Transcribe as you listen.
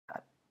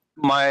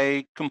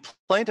My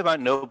complaint about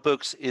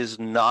notebooks is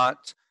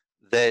not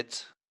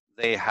that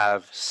they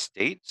have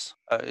states.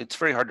 It's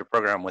very hard to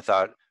program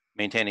without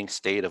maintaining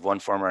state of one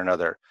form or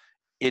another.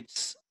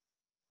 It's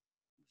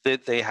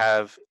that they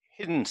have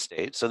hidden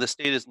state. So the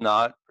state is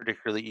not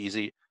particularly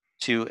easy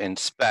to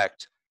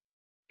inspect,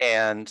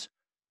 and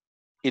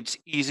it's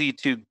easy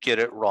to get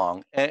it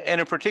wrong.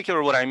 And in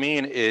particular, what I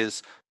mean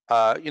is,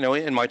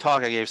 in my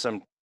talk, I gave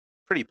some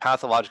pretty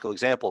pathological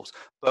examples,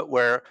 but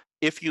where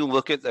if you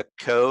look at the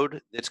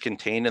code that's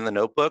contained in the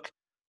notebook,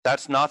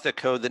 that's not the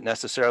code that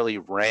necessarily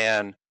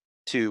ran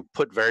to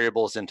put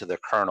variables into the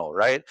kernel,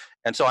 right?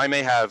 And so I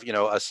may have,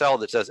 a cell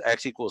that says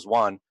x equals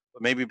 1,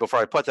 but maybe before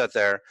I put that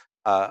there,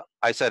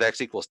 I said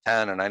x equals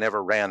 10, and I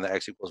never ran the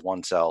x equals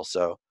 1 cell.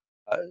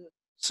 Uh,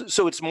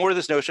 so it's more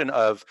this notion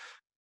of,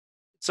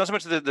 it's not so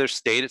much that there's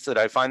state, it's that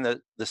I find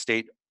the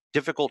state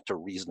difficult to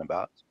reason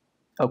about.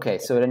 Okay,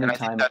 so at any And I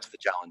time, think that's the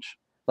challenge.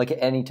 like at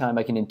any time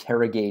I can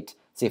interrogate,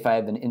 say if I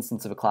have an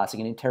instance of a class, I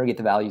can interrogate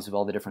the values of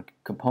all the different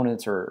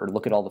components or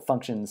look at all the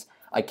functions.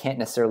 I can't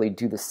necessarily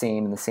do the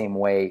same in the same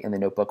way in the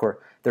notebook, or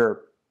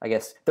I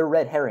guess they're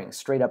red herrings,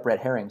 straight up red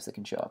herrings that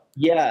can show up.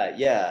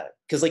 Yeah.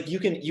 Because like you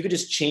can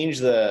just change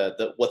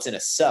the what's in a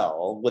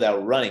cell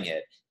without running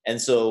it.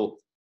 And so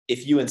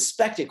if you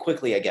inspect it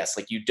quickly, I guess,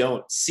 like you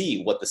don't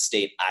see what the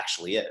state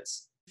actually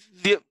is.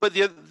 But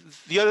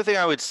the other thing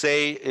I would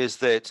say is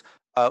that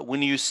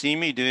when you see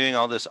me doing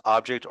all this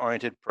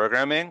object-oriented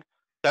programming,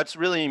 that's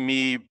really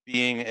me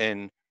being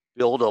in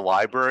build a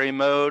library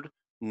mode,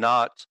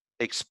 not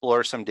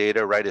explore some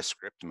data, write a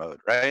script mode,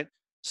 right?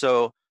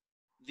 So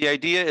the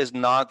idea is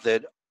not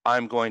that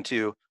I'm going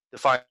to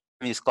define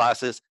these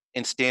classes,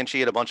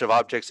 instantiate a bunch of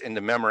objects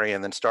into memory,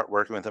 and then start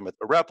working with them at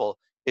the REPL.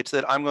 It's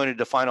that I'm going to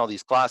define all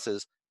these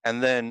classes,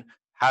 and then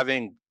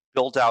having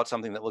built out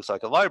something that looks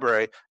like a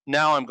library,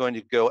 now I'm going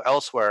to go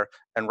elsewhere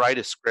and write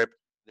a script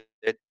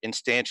that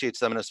instantiates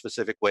them in a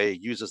specific way,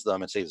 uses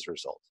them, and saves the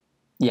results.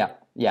 Yeah,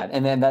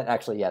 and then that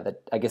actually,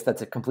 I guess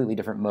that's a completely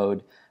different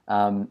mode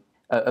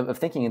of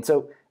thinking. And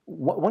so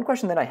one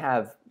question that I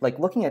have, like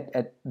looking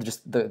at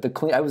just the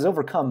clean, I was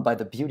overcome by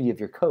the beauty of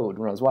your code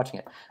when I was watching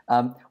it.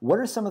 What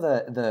are some of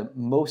the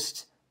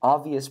most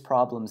obvious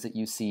problems that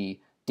you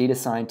see data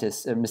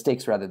scientists,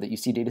 mistakes rather, that you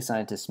see data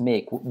scientists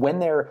make when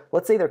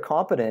let's say they're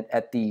competent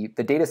at the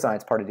data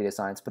science part of data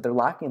science, but they're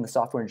lacking in the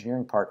software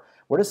engineering part?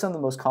 What are some of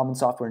the most common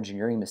software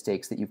engineering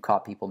mistakes that you've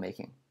caught people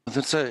making?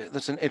 That's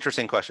an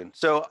interesting question.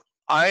 So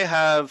I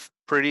have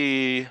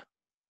pretty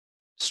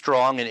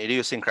strong and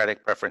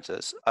idiosyncratic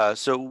preferences.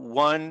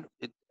 So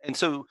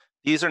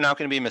these are not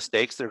going to be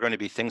mistakes. They're going to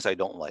be things I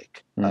don't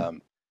like.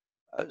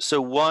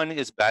 So one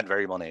is bad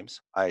variable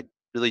names. I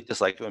really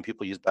dislike it when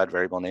people use bad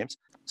variable names.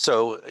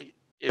 So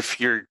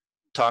if you're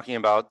talking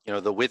about,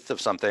 the width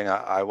of something,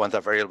 I want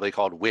that variable to be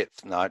called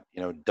width, not,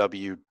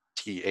 WTH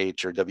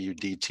or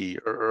WDT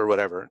or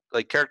whatever.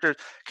 Like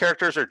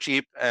characters are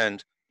cheap,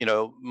 and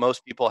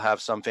most people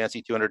have some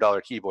fancy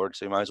 $200 keyboard,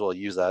 so you might as well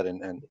use that.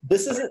 And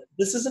this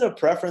isn't a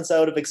preference I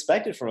would have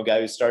expected from a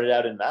guy who started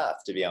out in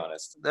math, to be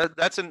honest.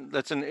 That's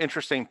an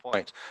interesting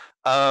point.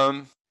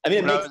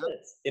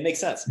 It makes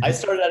sense. I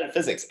started out in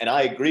physics, and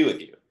I agree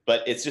with you.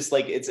 But it's just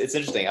like it's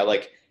interesting how,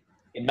 like,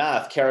 in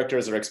math,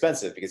 characters are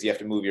expensive because you have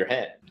to move your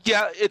hand.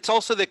 Yeah, it's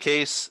also the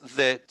case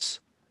that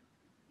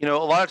a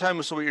lot of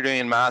times what you're doing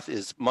in math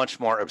is much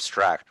more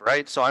abstract,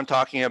 right? So I'm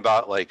talking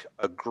about like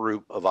a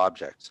group of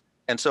objects.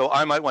 And so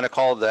I might want to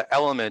call the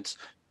elements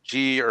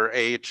G or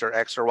H or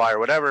X or Y or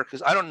whatever,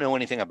 because I don't know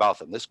anything about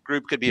them. This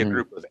group could be a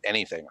group of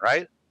anything,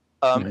 right?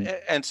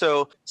 And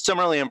so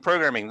similarly in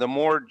programming, the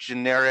more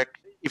generic,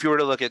 if you were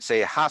to look at, say,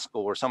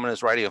 Haskell, where someone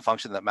is writing a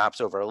function that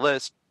maps over a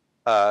list,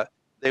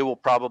 they will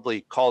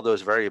probably call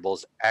those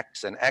variables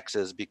X and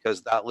X's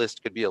because that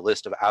list could be a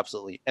list of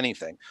absolutely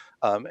anything.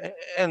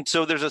 And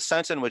so there's a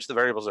sense in which the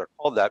variables are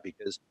called that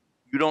because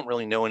you don't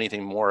really know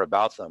anything more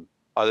about them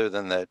other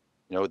than that,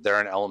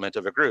 they're an element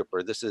of a group,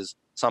 or this is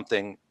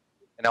an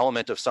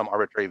element of some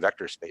arbitrary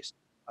vector space.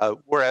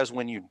 Whereas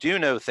when you do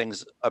know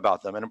things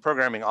about them, and in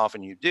programming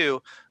often you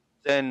do,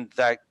 then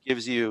that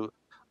gives you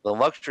the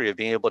luxury of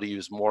being able to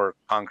use more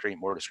concrete,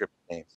 more descriptive names.